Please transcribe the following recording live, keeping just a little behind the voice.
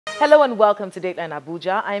Hello and welcome to Dateline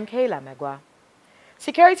Abuja. I am Kayla Megwa.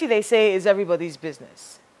 Security, they say, is everybody's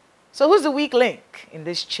business. So who's the weak link in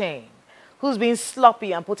this chain? Who's being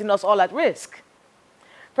sloppy and putting us all at risk?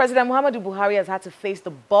 President Muhammadu Buhari has had to face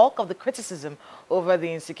the bulk of the criticism over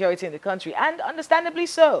the insecurity in the country, and understandably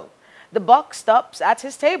so. The buck stops at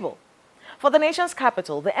his table. For the nation's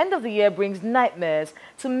capital, the end of the year brings nightmares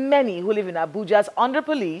to many who live in Abuja's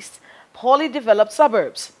under-policed, poorly developed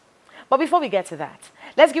suburbs. But before we get to that,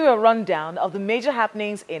 let's give you a rundown of the major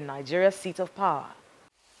happenings in Nigeria's seat of power.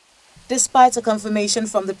 Despite a confirmation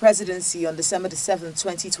from the presidency on December 7,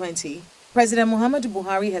 2020, President Muhammadu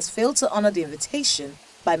Buhari has failed to honor the invitation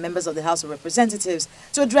by members of the House of Representatives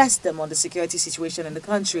to address them on the security situation in the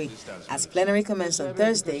country, as plenary commenced on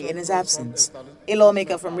Thursday in his absence. A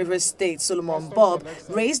lawmaker from Rivers State, Solomon Bob,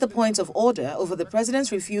 raised the point of order over the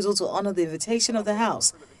president's refusal to honor the invitation of the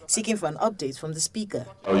House, seeking for an update from the Speaker.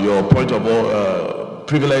 Your point of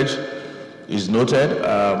privilege is noted.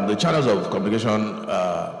 The channels of communication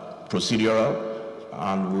procedural,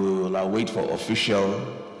 and we will await for official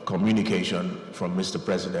communication from Mr.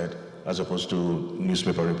 President as opposed to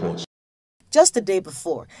newspaper reports. Just the day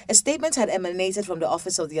before, a statement had emanated from the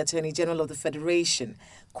Office of the Attorney General of the Federation,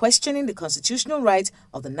 questioning the constitutional right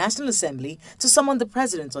of the National Assembly to summon the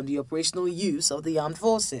President on the operational use of the armed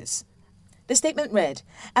forces. The statement read,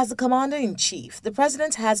 "As the Commander-in-Chief, the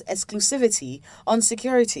President has exclusivity on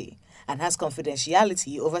security and has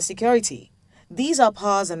confidentiality over security. These are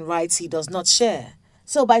powers and rights he does not share.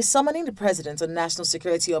 So by summoning the President on national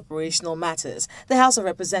security operational matters, the House of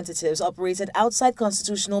Representatives operated outside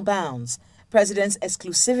constitutional bounds. President's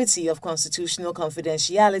exclusivity of constitutional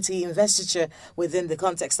confidentiality investiture within the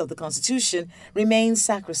context of the Constitution remains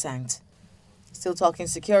sacrosanct." Still talking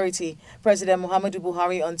security, President Muhammadu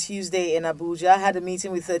Buhari on Tuesday in Abuja had a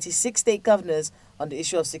meeting with 36 state governors on the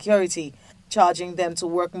issue of security, charging them to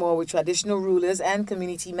work more with traditional rulers and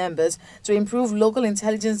community members to improve local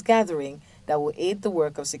intelligence gathering that will aid the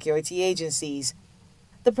work of security agencies.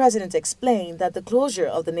 The president explained that the closure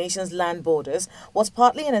of the nation's land borders was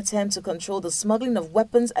partly an attempt to control the smuggling of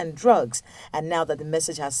weapons and drugs, and now that the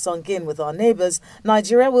message has sunk in with our neighbors,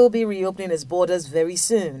 Nigeria will be reopening its borders very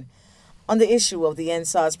soon. On the issue of the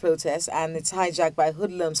NSAS protests and its hijack by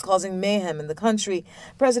hoodlums causing mayhem in the country,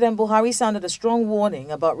 President Buhari sounded a strong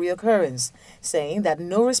warning about reoccurrence, saying that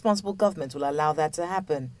no responsible government will allow that to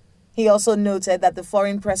happen. He also noted that the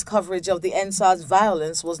foreign press coverage of the NSAS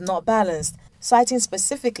violence was not balanced, citing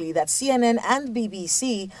specifically that CNN and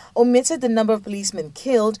BBC omitted the number of policemen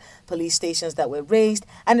killed, police stations that were razed,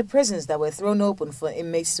 and the prisons that were thrown open for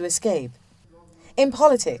inmates to escape. In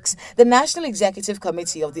politics, the National Executive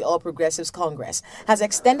Committee of the All Progressives Congress has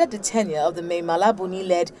extended the tenure of the Mai Mala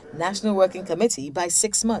Buni-led National Working Committee by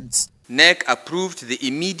 6 months. NEC approved the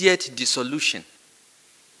immediate dissolution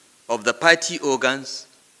of the party organs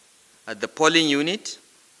at the polling unit,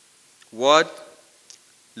 ward,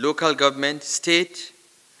 local government, state,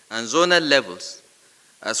 and zonal levels,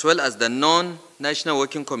 as well as the non-National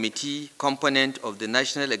Working Committee component of the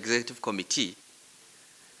National Executive Committee,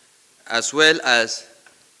 as well as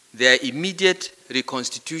their immediate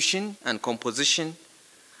reconstitution and composition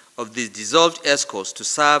of the dissolved ESCOs to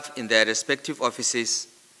serve in their respective offices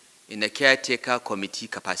in a caretaker committee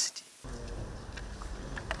capacity.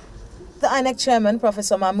 The INEC chairman,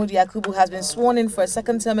 Professor Mahmood Yakubu, has been sworn in for a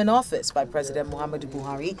second term in office by President Muhammadu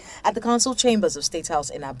Buhari at the council chambers of State House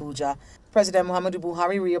in Abuja. President Muhammadu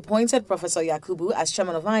Buhari reappointed Professor Yakubu as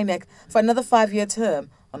chairman of INEC for another 5-year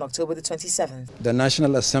term on October the 27th. The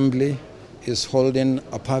National Assembly is holding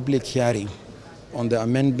a public hearing on the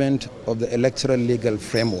amendment of the electoral legal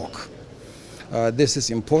framework. This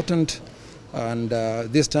is important, and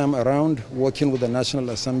this time around, working with the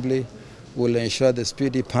National Assembly will ensure the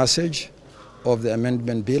speedy passage of the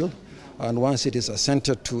amendment bill, and once it is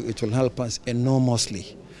assented to, it will help us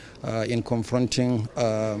enormously in confronting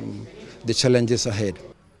the challenges ahead.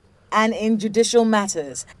 And in judicial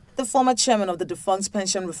matters, the former chairman of the defunct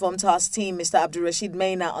Pension Reform Task Team, Mr. Abdulrasheed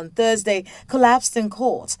Maina, on Thursday collapsed in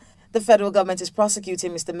court. The federal government is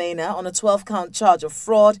prosecuting Mr. Maina on a 12-count charge of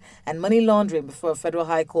fraud and money laundering before a federal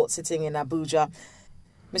high court sitting in Abuja.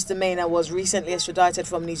 Mr. Maina was recently extradited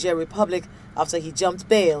from Niger Republic after he jumped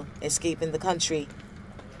bail, escaping the country.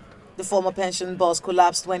 The former pension boss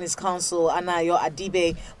collapsed when his counsel, Anayo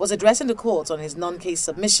Adibe, was addressing the court on his non-case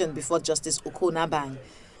submission before Justice Okonabang.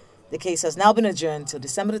 The case has now been adjourned till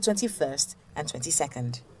December the 21st and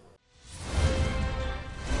 22nd.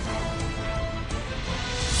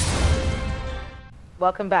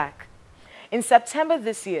 Welcome back. In September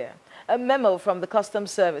this year, a memo from the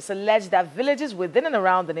Customs Service alleged that villages within and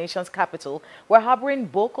around the nation's capital were harboring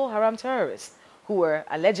Boko Haram terrorists who were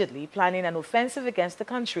allegedly planning an offensive against the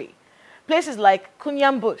country. Places like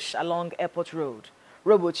Kunyam Bush along Airport Road,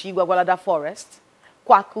 Robochi Gwagwalada Forest,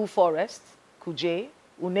 Kwaku Forest, Kuje,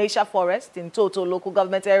 Unesha Forest in Toto local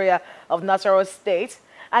government area of Nasarawa State,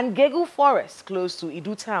 and Gegu Forest close to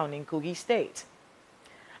Idu town in Kogi State.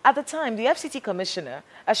 At the time, the FCT commissioner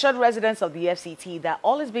assured residents of the FCT that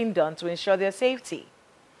all is being done to ensure their safety.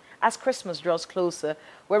 As Christmas draws closer,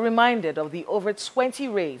 we're reminded of the over 20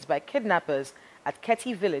 raids by kidnappers at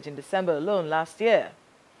Keti village in December alone last year.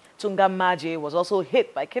 Tungam Maje was also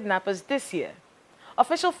hit by kidnappers this year.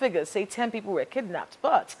 Official figures say 10 people were kidnapped,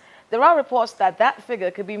 but there are reports that that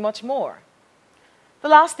figure could be much more. The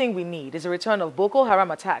last thing we need is a return of Boko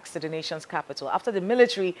Haram attacks to the nation's capital after the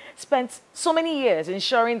military spent so many years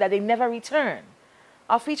ensuring that they never return.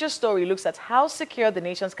 Our feature story looks at how secure the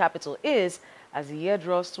nation's capital is as the year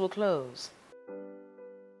draws to a close.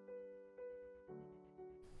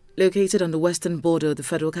 Located on the western border of the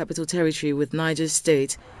Federal Capital Territory with Niger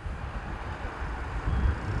State,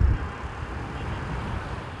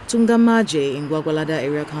 Tungamaje in Gwagwalada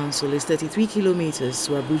Area Council is 33 kilometers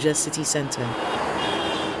to Abuja city center.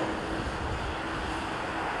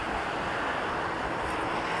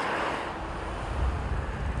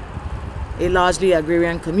 A largely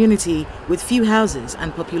agrarian community with few houses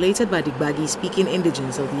and populated by the Gbagi-speaking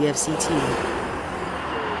indigents of the FCT.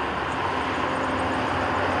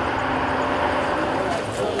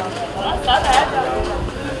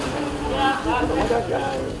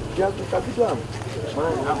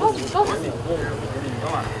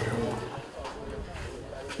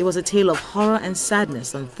 It was a tale of horror and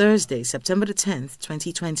sadness on Thursday, September the 10th,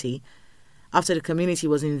 2020, after the community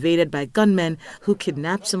was invaded by gunmen who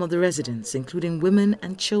kidnapped some of the residents, including women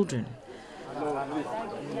and children.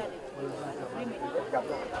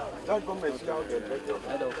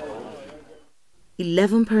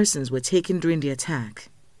 11 persons were taken during the attack.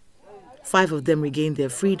 5 of them regained their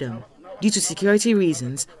freedom. Due to security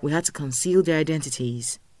reasons, we had to conceal their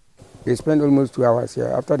identities. They spent almost 2 hours here.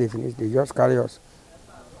 After they finished, they just carry us.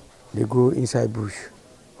 They go inside bush.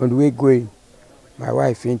 On the way going, my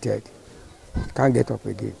wife fainted. Can't get up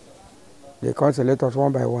again. They consolate us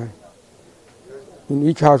one by one. In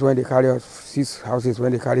each house, when they carry us, 6 houses,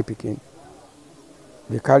 when they carry Pekin,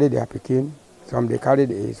 they carry their Pekin. Some they carry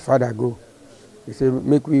his father go. They say,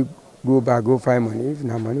 make we go back, go find money. If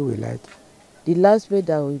no money, we like. The last way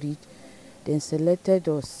that we reached, they selected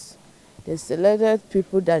us. They selected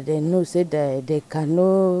people that they know, said that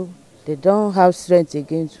they don't have strength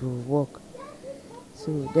again to walk.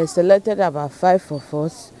 So they selected about 5 of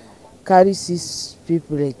us, carry 6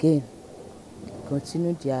 people again,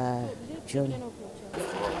 continue their journey.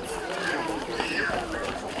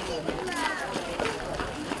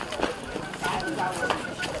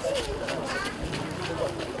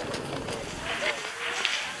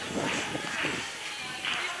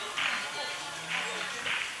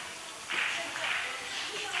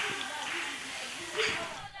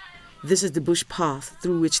 This is the bush path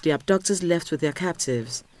through which the abductors left with their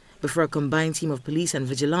captives before a combined team of police and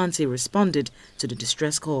vigilante responded to the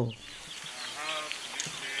distress call.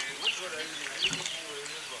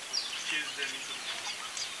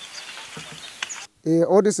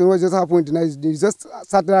 All this was just happened tonight. They just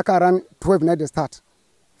started like around 12 at the start.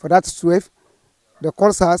 For that 12, the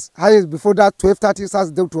call SARS, highest before that 12:30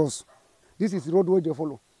 SARS dealt to us. This is the road where they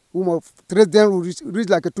follow. Trace them will reach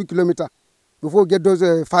like a 2 kilometers before we get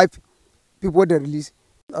those 5 people they release.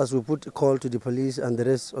 As we put a call to the police and the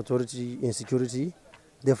rest authority in security,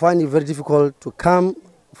 they find it very difficult to come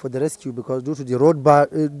for the rescue because due to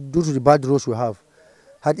the bad roads we have.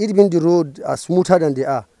 Had it been the road as smoother than they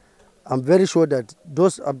are, I'm very sure that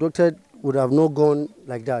those abducted would have not gone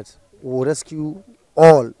like that. We will rescue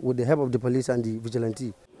all with the help of the police and the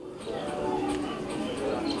vigilante.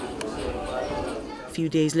 A few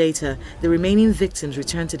days later, the remaining victims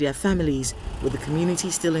returned to their families, with the community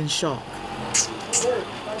still in shock.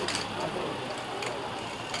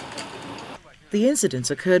 The incidents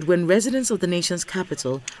occurred when residents of the nation's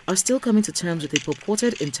capital are still coming to terms with a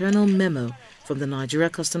purported internal memo from the Nigeria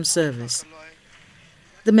Customs Service.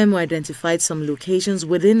 The memo identified some locations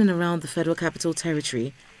within and around the Federal Capital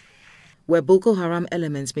Territory where Boko Haram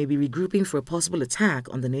elements may be regrouping for a possible attack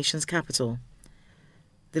on the nation's capital.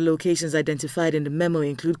 The locations identified in the memo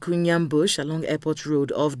include Kunyam Bush along Airport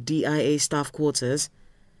Road off DIA staff quarters,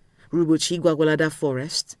 Rubochi Gwagwalada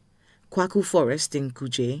Forest, Kwaku Forest in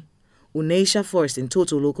Kuje, Unesha Forest in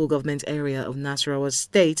Toto local government area of Nasarawa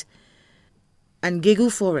State, and Gegu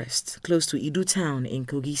Forest close to Idu town in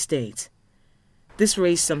Kogi State. This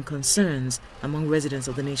raised some concerns among residents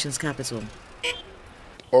of the nation's capital.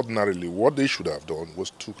 Ordinarily, what they should have done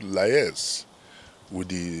was to liaise with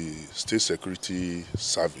the State Security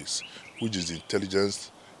Service, which is the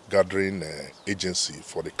intelligence gathering agency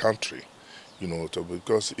for the country,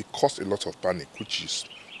 because it caused a lot of panic, which is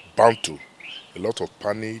bound to. A lot of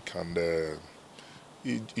panic, and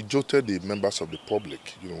it jolted the members of the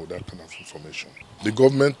public, with that kind of information. The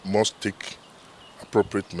government must take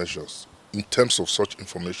appropriate measures in terms of such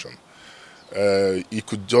information. It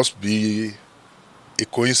could just be a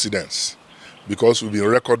coincidence, because we've been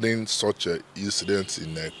recording such incidents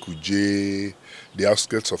in Kuje, the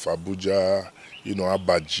outskirts of Abuja,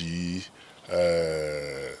 Abaji,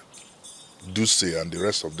 Duse, and the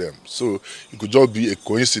rest of them. So it could just be a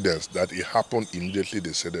coincidence that it happened immediately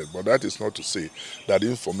they said it. But that is not to say that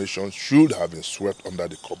information should have been swept under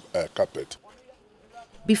the carpet.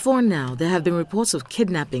 Before now, there have been reports of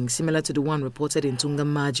kidnapping similar to the one reported in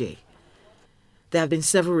Tungamaje. There have been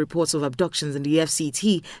several reports of abductions in the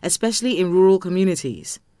FCT, especially in rural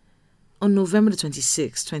communities. On November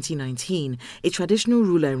 26, 2019, a traditional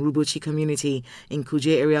ruler in Rubochi community in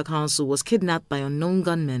Kuje Area Council was kidnapped by unknown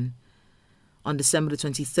gunmen. On December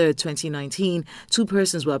 23, 2019, 2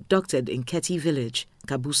 persons were abducted in Keti Village,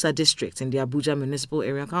 Kabusa District in the Abuja Municipal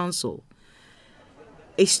Area Council.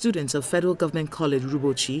 A student of Federal Government College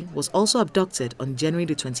Rubochi was also abducted on January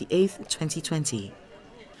 28, 2020.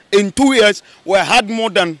 In 2 years, we had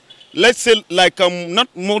more than, let's say,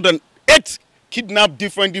 not more than 8 kidnapped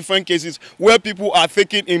different cases where people are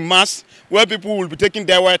taken in mass, where people will be taken.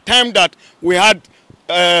 There were times that we had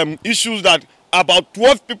issues that about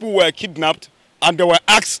 12 people were kidnapped and they were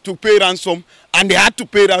asked to pay ransom, and they had to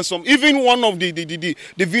pay ransom. Even one of the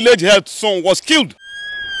village head son was killed.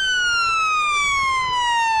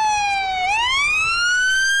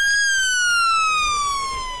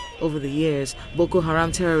 Over the years, Boko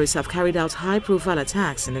Haram terrorists have carried out high-profile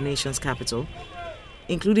attacks in the nation's capital,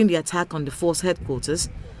 including the attack on the force headquarters,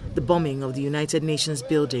 the bombing of the United Nations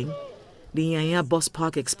building, the Nyanya bus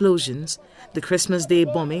park explosions, the Christmas Day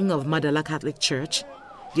bombing of Madala Catholic Church,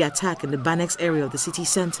 the attack in the Banex area of the city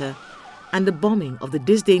center, and the bombing of the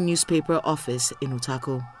This Day newspaper office in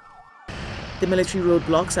Utako. The military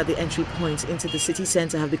roadblocks at the entry points into the city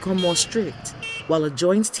center have become more strict, while a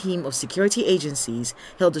joint team of security agencies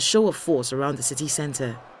held a show of force around the city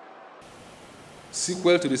center.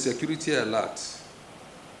 Sequel to the security alert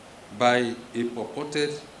by a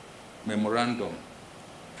purported memorandum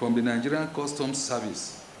from the Nigerian Customs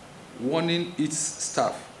Service warning its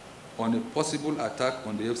staff on a possible attack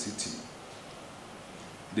on the FCT.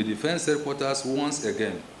 The defense headquarters once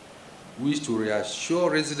again wish to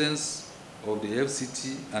reassure residents of the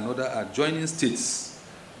FCT and other adjoining states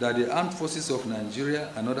that the armed forces of Nigeria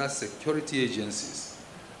and other security agencies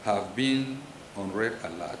have been on red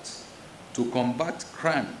alert to combat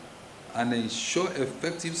crime and ensure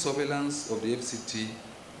effective surveillance of the FCT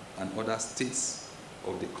and other states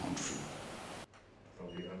of the country.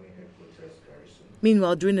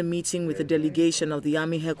 Meanwhile, during a meeting with a delegation of the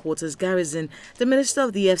Army Headquarters Garrison, the Minister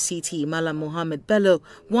of the FCT, Malam Mohammed Bello,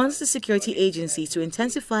 wants the security agencies to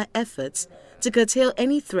intensify efforts to curtail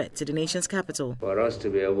any threat to the nation's capital. For us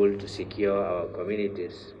to be able to secure our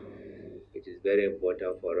communities, it is very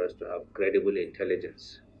important for us to have credible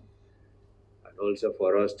intelligence, and also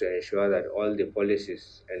for us to ensure that all the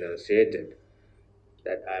policies enunciated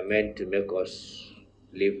that are meant to make us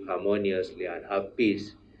live harmoniously and have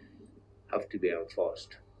peace have to be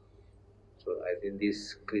enforced. So I think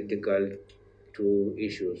these critical 2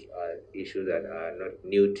 issues are issues that are not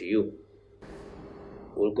new to you.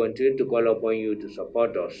 We'll continue to call upon you to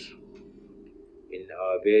support us in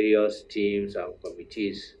our various teams and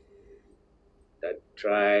committees that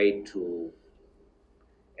try to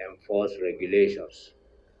enforce regulations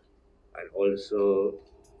and also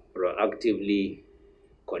proactively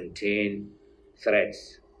contain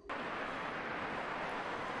threats.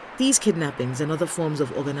 These kidnappings and other forms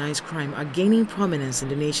of organized crime are gaining prominence in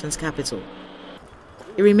the nation's capital.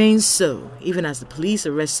 It remains so, even as the police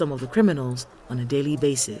arrest some of the criminals on a daily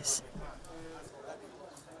basis.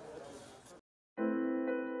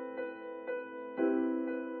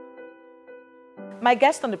 My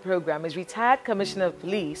guest on the program is retired Commissioner of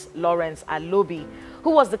Police Lawrence Alobi,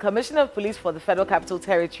 who was the Commissioner of Police for the Federal Capital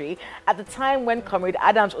Territory at the time when Comrade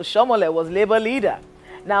Adams Oshomole was Labour leader.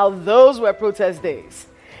 Now, those were protest days.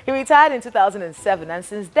 He retired in 2007 and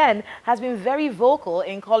since then has been very vocal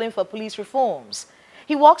in calling for police reforms.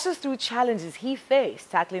 He walks us through challenges he faced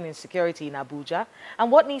tackling insecurity in Abuja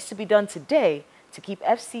and what needs to be done today to keep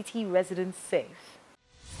FCT residents safe.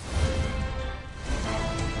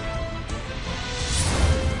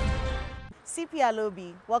 CP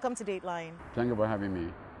Alobi, welcome to Dateline. Thank you for having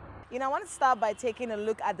me. I want to start by taking a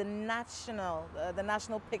look at the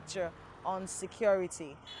national picture on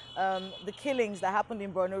security. The killings that happened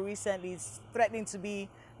in Borno recently is threatening to be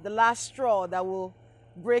the last straw that will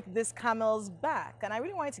break this camel's back. And I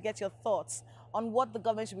really wanted to get your thoughts on what the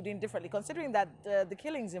government should be doing differently, considering that the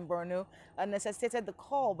killings in Borno necessitated the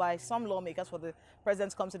call by some lawmakers for the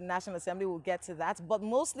president to come to the National Assembly. We'll get to that. But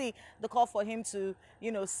mostly the call for him to,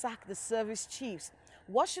 sack the service chiefs.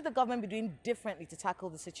 What should the government be doing differently to tackle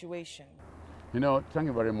the situation? Thank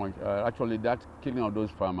you very much. Actually, that killing of those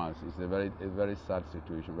farmers is a very sad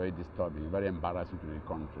situation, very disturbing, very embarrassing to the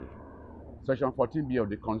country. Section 14B of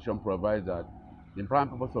the Constitution provides that the prime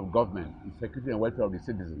purpose of government is security and welfare of the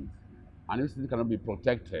citizens. And these citizens cannot be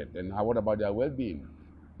protected. And what about their well-being,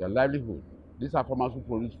 their livelihood? These are farmers who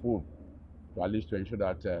produce food, to at least to ensure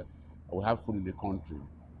that we have food in the country.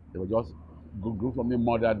 They were just gruesomely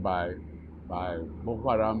murdered by Boko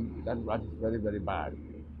Haram. That is very, very bad.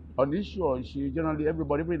 On this issue, generally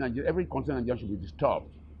everybody, every concerned Nigerian should be disturbed.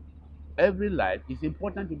 Every life is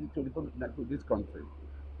important to this country.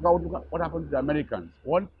 What happened to the Americans?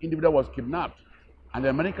 One individual was kidnapped, and the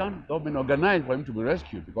American government organized for him to be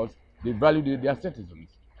rescued because they value their citizens.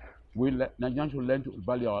 Nigerians should learn to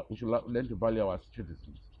value our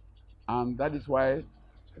citizens, and that is why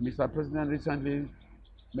Mr. President recently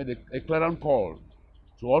made a clarion call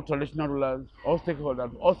to all traditional rulers, all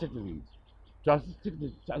stakeholders, all citizens, to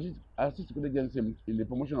assist security agencies in the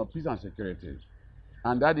promotion of peace and security.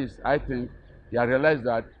 And that is, I think, he has realized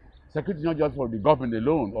that security is not just for the government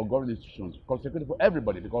alone or government institutions, but security for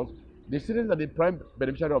everybody, because the citizens are the prime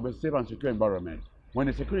beneficiary of a safe and secure environment. When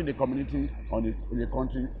the security in the community or in the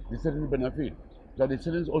country, the citizens benefit. So the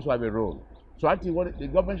citizens also have a role. So I think what the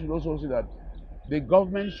government should also see that the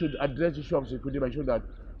government should address the issue of security by ensuring that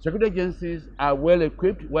security agencies are well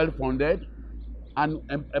equipped, well funded, and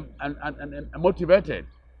motivated.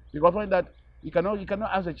 Because when that you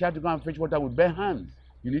cannot ask a child to go and fetch water with bare hands.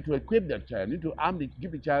 You need to equip that child. You need to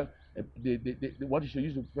give the child what he should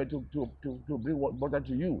use to bring water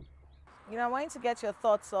to you. I wanted to get your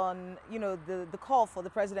thoughts on, the call for the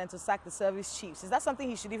president to sack the service chiefs. Is that something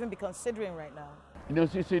he should even be considering right now? It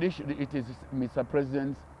is Mr.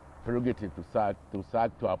 President's prerogative to sack,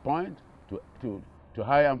 to appoint, to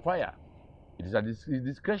hire and fire. It is at his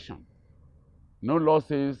discretion. No law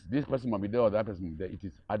says this person must be there or that person must be there. It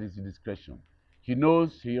is at his discretion. He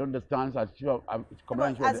knows, he understands. As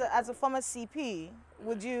a former CP,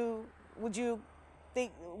 would you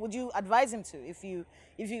advise him to, if you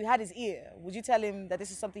had his ear, would you tell him that this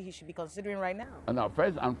is something he should be considering right now? Now,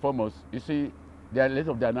 first and foremost, you see, there are a lot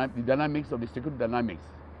of the dynamics of the security dynamics.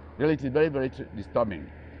 Really, it is very, very disturbing.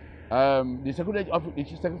 The security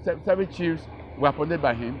service chiefs were appointed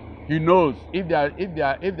by him. He knows if they are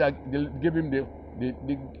give him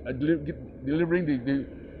delivering the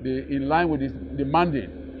in line with his mandate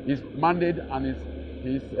and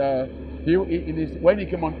when he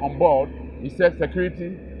came on board, he said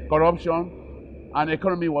security, corruption, and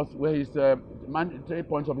economy was where his 3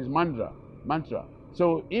 points of his mantra.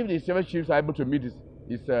 So if the service chiefs are able to meet his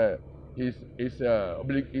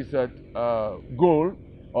goal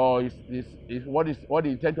or what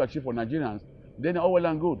he intends to achieve for Nigerians, then all well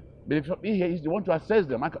and good. But if he want to assess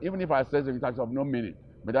them, even if I assess them in terms of no meaning,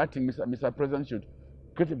 but I think Mr. President should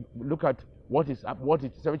look at what his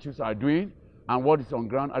service chiefs are doing and what is on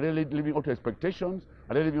ground. Are they living up to expectations?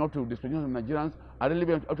 Are they living up to the expectations of Nigerians? Are they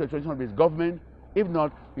living up to the expectations of his government? If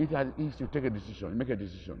not, he should take a decision, make a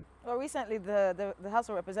decision. Well, recently the House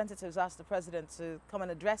of Representatives asked the president to come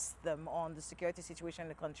and address them on the security situation in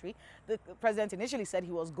the country. The president initially said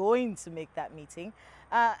he was going to make that meeting,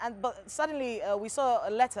 but suddenly we saw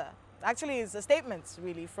a letter. Actually, it's a statement,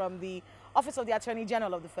 really, from the Office of the Attorney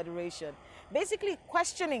General of the Federation, basically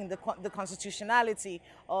questioning the constitutionality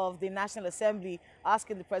of the National Assembly,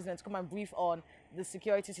 asking the president to come and brief on the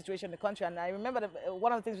security situation in the country. And I remember that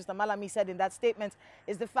one of the things Mr. Malami said in that statement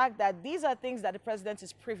is the fact that these are things that the president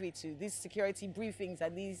is privy to. These security briefings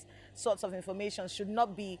and these sorts of information should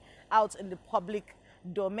not be out in the public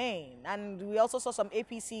domain. And we also saw some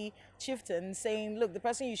APC chieftains saying, look, the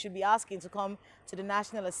person you should be asking to come to the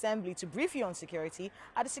National Assembly to brief you on security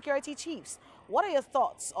are the security chiefs. What are your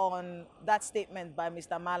thoughts on that statement by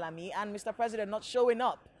Mr. Malami and Mr. President not showing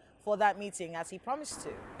up for that meeting as he promised to?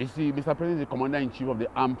 You see, Mr. President is the Commander-in-Chief of the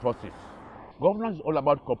Armed Forces. Governance is all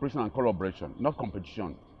about cooperation and collaboration, not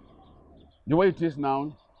competition. The way it is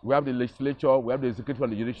now, we have the legislature, we have the executive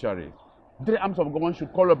and the judiciary. The three arms of government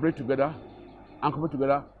should collaborate together and come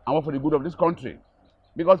together and work for the good of this country.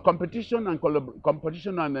 Because competition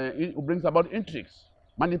brings about intrigues,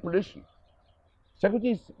 manipulation.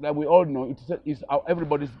 Security is, like we all know, is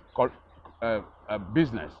everybody's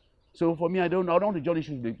business. So for me, I don't want to join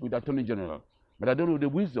issues with the Attorney General. but I don't know the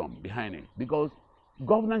wisdom behind it, because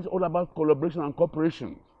governance is all about collaboration and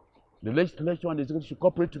cooperation. The legislature and the executive should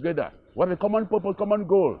cooperate together. What a common purpose, common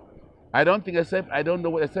goal. I don't think, except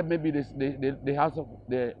maybe the House of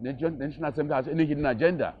the National Assembly has any hidden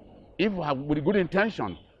agenda. If we have with a good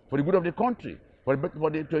intention for the good of the country,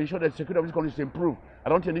 to ensure that the security of this country is improved, I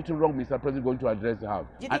don't think anything wrong, Mr. President, going to address the House.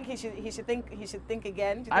 Do you think he should think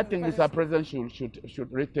again? I think Mr. President should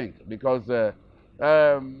rethink, because he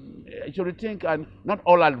should rethink, and not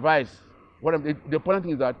all advice. The important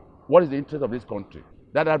thing is that what is the interest of this country?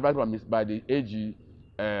 That advice by the AG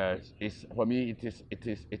is, for me, it's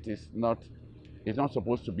not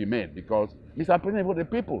supposed to be made, because Mr. President, for the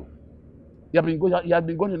people, he has been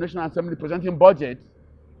going to the National Assembly presenting budgets,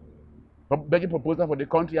 begging proposals for the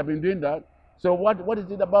country. He has been doing that. So what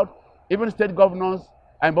is it about? Even state governors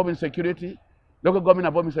are involved in security, local government are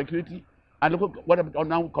involved in security, and what about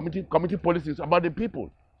now community policies about the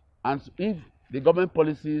people. And if the government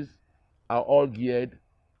policies are all geared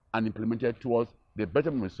and implemented towards the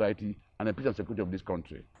betterment of society and the peace and security of this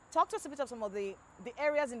country. Talk to us a bit of some of the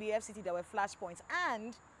areas in the FCT that were flashpoints,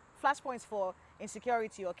 and flashpoints for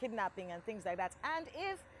insecurity or kidnapping and things like that. And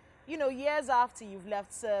if, years after you've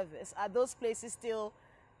left service, are those places still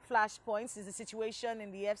flashpoints? Is the situation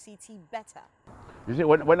in the FCT better? You see,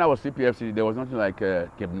 when I was CPFC, there was nothing like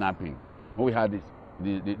kidnapping. When we had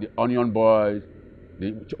the Onion Boys,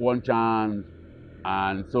 the One Chance,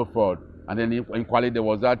 and so forth. And then in Kwale, there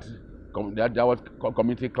was that was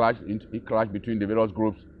community clash between the various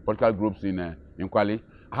groups, political groups in Kwale.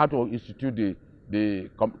 I had to institute the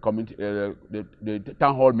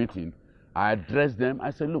town hall meeting. I addressed them.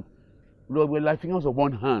 I said, look, we're like fingers of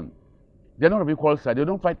one hand. They're not of equal size. They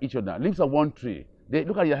don't fight each other. Leaves of one tree. They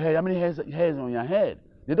look at your head. How many hairs on your head?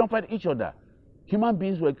 They don't fight each other. Human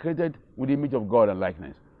beings were created with the image of God and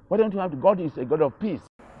likeness. Why don't you have God is a God of peace?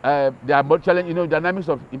 There are both challenges, dynamics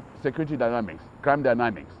of security dynamics, crime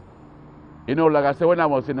dynamics. Like I said, when I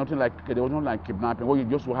was saying nothing like, there was nothing like kidnapping. We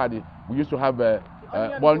used to have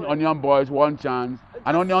Onion Boys, One Chance,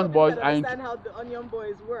 and Onion Boys. I understand how the Onion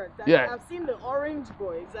Boys work. I've seen the Orange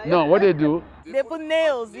Boys. No, what they do? They put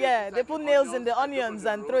nails, they put nails in the onions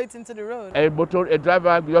and throw it into the road. A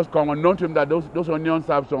driver just come unknown to him that those onions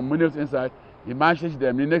have some minerals inside. He mashes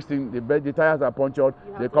them. The next thing, the tires are punctured.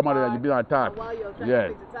 They come out and you've been attacked.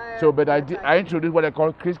 Yes. So, but I introduced what I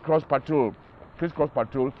call crisscross patrol. Crisscross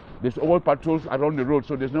patrol. There's all patrols around the road,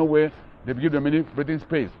 so there's no way they give them any breathing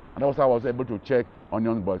space. And also, I was able to check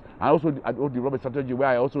Onion Boys. I also did the Robert strategy where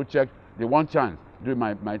I also checked the One Chance during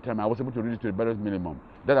my time. I was able to reach to the barest minimum.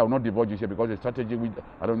 That I will not divulge you here, because the strategy which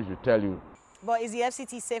I don't need to tell you. But is the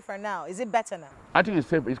FCT safer now? Is it better now? I think it's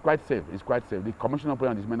safe. It's quite safe. It's quite safe. The commissioner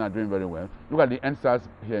and his men are doing very well. Look at the NSAS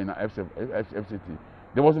here in FCT.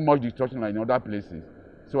 There wasn't much destruction like in other places.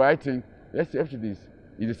 So I think the FCT is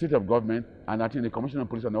the seat of government, and I think the commissioner,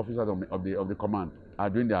 police, and officers of the command are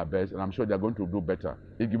doing their best, and I'm sure they're going to do better.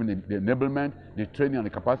 They're given the enablement, the training, and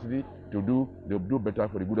the capacity to do better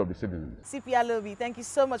for the good of the citizens. CP Alobi, thank you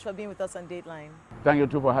so much for being with us on Dateline. Thank you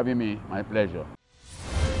too for having me. My pleasure.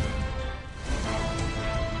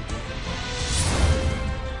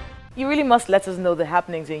 You really must let us know the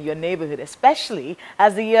happenings in your neighborhood, especially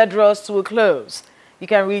as the year draws to a close. You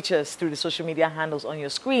can reach us through the social media handles on your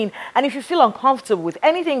screen. And if you feel uncomfortable with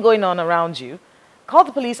anything going on around you, call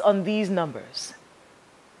the police on these numbers.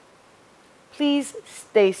 Please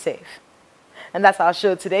stay safe. And that's our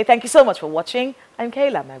show today. Thank you so much for watching. I'm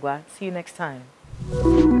Kayla Magwa. See you next time.